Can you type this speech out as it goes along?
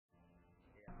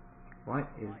What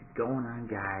is going on,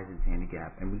 guys? It's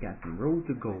Handecapt, and we got some Road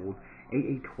to Gold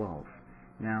AA12.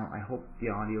 Now, I hope the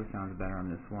audio sounds better on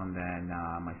this one than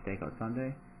my Stakeout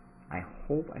Sunday. I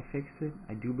hope I fixed it.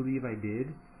 I do believe I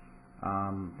did.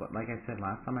 But like I said,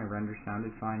 last time my render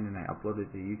sounded fine, and I uploaded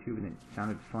it to YouTube, and it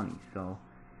sounded funny. So,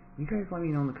 you guys let me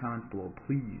know in the comments below,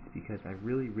 please, because I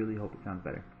really, really hope it sounds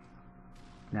better.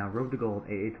 Now, Road to Gold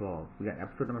AA12. We got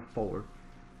episode number 4.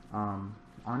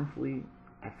 Honestly,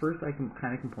 at first I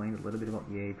kind of complained a little bit about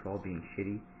the AA12 being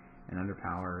shitty and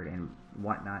underpowered and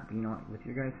whatnot, but you know what, with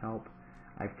your guys' help,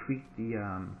 I've tweaked the,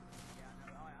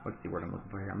 what's the word I'm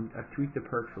looking for here? I've tweaked the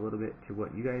perks a little bit to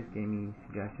what you guys gave me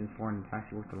suggestions for, and it's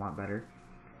actually worked a lot better.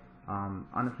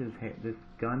 Honestly, this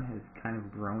gun has kind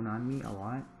of grown on me a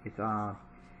lot. It's, I'll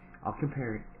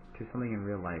compare it to something in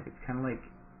real life. It's kind of like,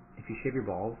 if you shave your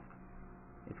balls,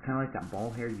 it's kind of like that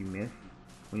ball hair you miss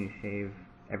when you shave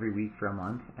every week for a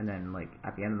month, and then like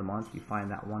at the end of the month you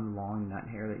find that one long nut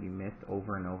hair that you missed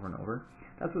over and over and over.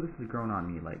 That's what this has grown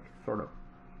on me, like, sort of.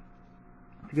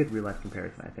 It's a good real life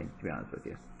comparison, I think, to be honest with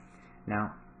you.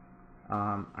 Now,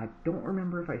 I don't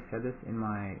remember if I said this in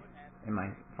my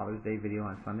Father's Day video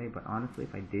on Sunday, but honestly,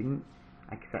 if I didn't,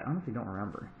 I honestly don't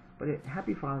remember. But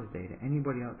happy Father's Day to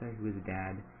anybody out there who is a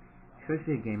dad,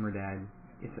 especially a gamer dad.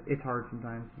 It's hard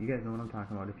sometimes. You guys know what I'm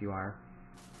talking about if you are.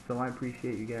 So I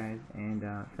appreciate you guys, and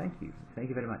thank you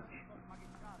very much.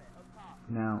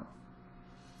 Now,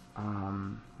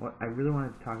 what I really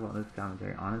wanted to talk about in this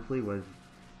commentary, honestly, was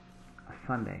a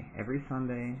Sunday. Every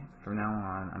Sunday from now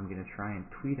on, I'm going to try and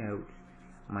tweet out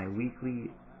my weekly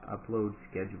upload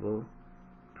schedule,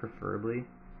 preferably.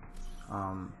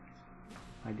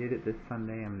 I did it this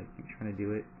Sunday. I'm going to keep trying to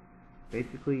do it.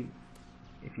 Basically,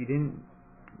 if you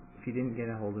didn't get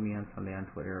a hold of me on Sunday on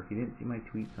Twitter, or if you didn't see my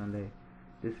tweet Sunday,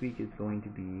 this week is going to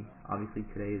be, obviously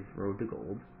today is Road to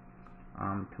Gold.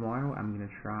 Tomorrow I'm going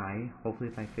to try,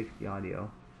 hopefully if I fix the audio,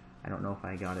 I don't know if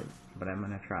I got it, but I'm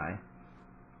going to try.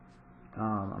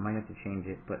 I might have to change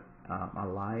it, but a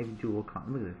live dual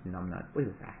com, look at this numbnut, look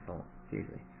at this asshole,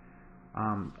 seriously.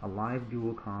 A live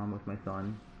dual com with my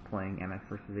son, playing MX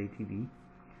versus ATV.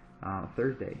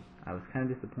 Thursday, I was kind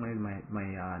of disappointed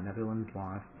my Netherlands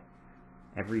lost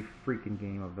every freaking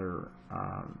game of their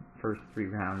first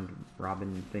 3-round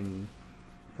robin thingy.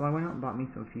 So I went out and bought me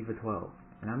some FIFA 12,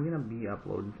 and I'm going to be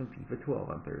uploading some FIFA 12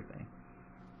 on Thursday.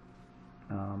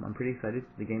 I'm pretty excited.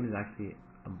 The game is actually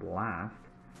a blast.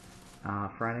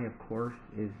 Friday, of course,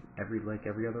 is like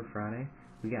every other Friday.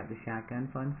 We got the Shotgun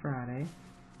Fun Friday.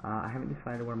 I haven't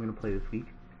decided what I'm going to play this week.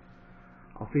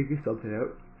 I'll figure something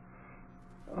out.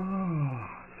 Oh,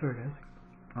 sorry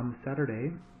guys.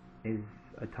 Saturday is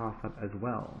a toss-up as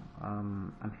well.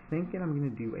 I'm thinking I'm going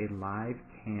to do a live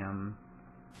cam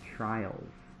trials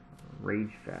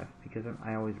rage fest, because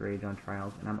I always rage on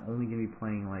trials, and I'm only going to be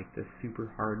playing like the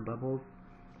super hard levels,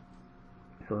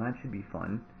 so that should be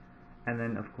fun. And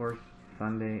then of course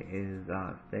Sunday is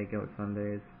Stakeout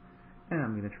Sundays, and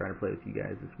I'm going to try to play with you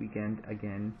guys this weekend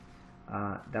again.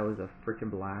 That was a freaking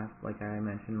blast, like I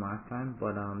mentioned last time,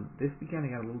 but this weekend I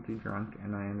got a little too drunk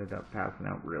and I ended up passing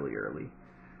out really early.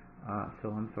 So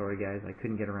I'm sorry guys, I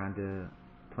couldn't get around to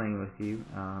playing with you.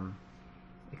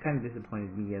 It kind of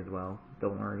disappointed me as well.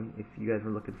 Don't worry, if you guys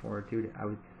were looking forward to it, I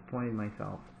was disappointed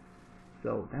myself.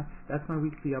 So that's my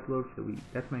weekly upload for the week.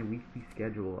 That's my weekly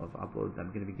schedule of uploads I'm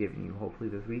going to be giving you hopefully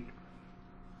this week.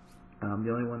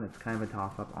 The only one that's kind of a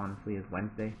toss-up, honestly, is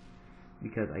Wednesday,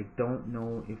 because I don't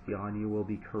know if the audio will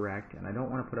be correct, and I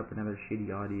don't want to put up another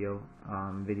shitty audio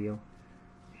video.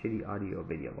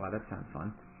 Wow, that sounds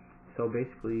fun. So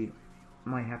basically, I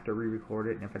might have to re-record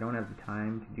it, and if I don't have the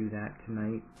time to do that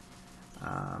tonight,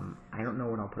 I don't know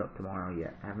what I'll put up tomorrow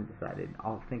yet. I haven't decided.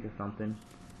 I'll think of something.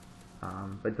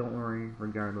 But don't worry,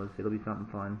 regardless, it'll be something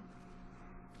fun.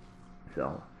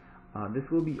 So, this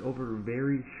will be over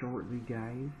very shortly,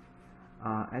 guys.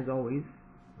 As always,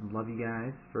 love you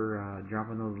guys for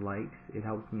dropping those likes. It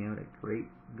helps me out a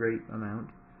great amount,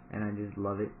 and I just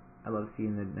love it. I love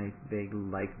seeing the nice big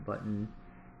like button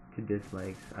to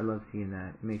dislikes. I love seeing that.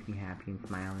 It makes me happy and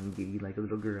smile and giddy like a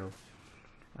little girl.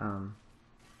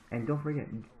 And don't forget,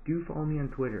 do follow me on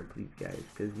Twitter, please, guys,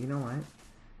 because you know what?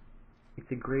 It's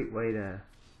a great way to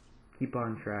keep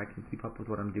on track and keep up with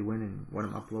what I'm doing and what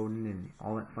I'm uploading and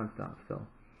all that fun stuff. So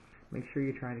make sure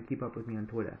you try to keep up with me on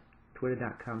Twitter.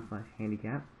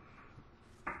 Twitter.com/handecapt.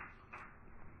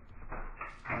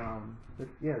 This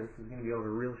is going to be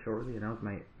over real shortly, and that was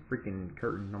my freaking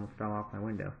curtain almost fell off my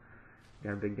window.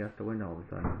 Got a big gust of wind all of a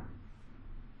sudden.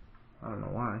 I don't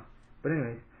know why. But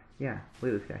anyways, yeah,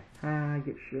 look at this guy.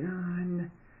 Get shit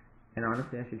on. And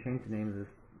honestly, I should change the name of this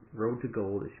Road to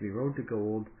Gold. It should be Road to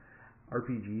Gold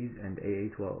RPGs and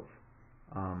AA12.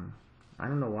 I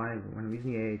don't know why when I'm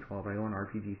using the AA12 I go on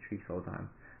RPG streaks all the time.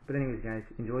 But anyways guys,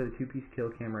 enjoy the 2-piece kill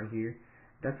cam right here.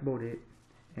 That's about it.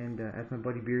 And as my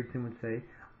buddy Beardson would say,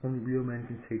 only real men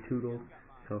can say toodles.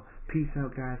 So peace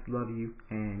out guys, love you,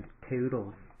 and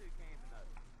toodles.